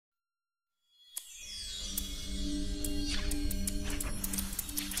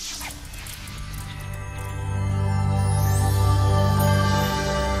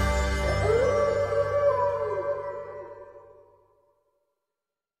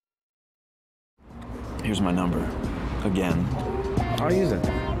Here's my number. Again. I'll use it.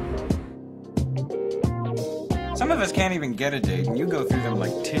 Some of us can't even get a date, and you go through them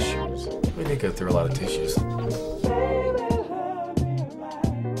like tissues. We did go through a lot of tissues.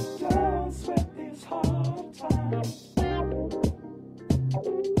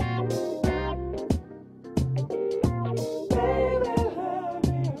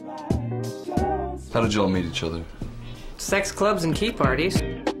 How did y'all meet each other? Sex clubs and key parties.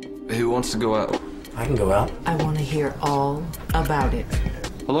 Who wants to go out? I can go out. I want to hear all about it.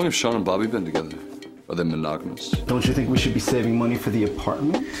 How long have Sean and Bobby been together? Are they monogamous? Don't you think we should be saving money for the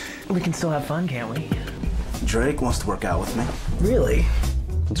apartment? We can still have fun, can't we? Drake wants to work out with me. Really?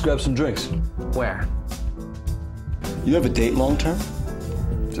 Let's grab some drinks. Where? You have a date long term?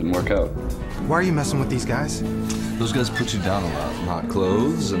 Didn't work out. Why are you messing with these guys? Those guys put you down a lot. Hot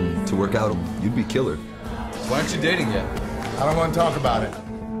clothes, and to work out, you'd be killer. Why aren't you dating yet? I don't want to talk about it.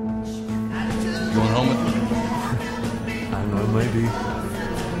 You going home with me? I don't know, maybe.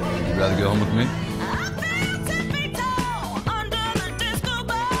 You'd rather go home with me?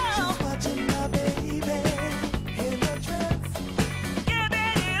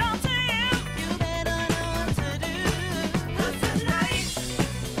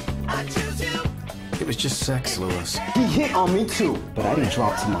 It was just sex, Lewis. He hit on me too, but I didn't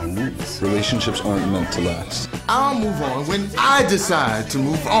drop to my knees. Relationships aren't meant to last. I'll move on when I decide to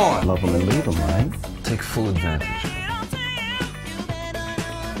move on. Love him and leave him, right? Take full advantage.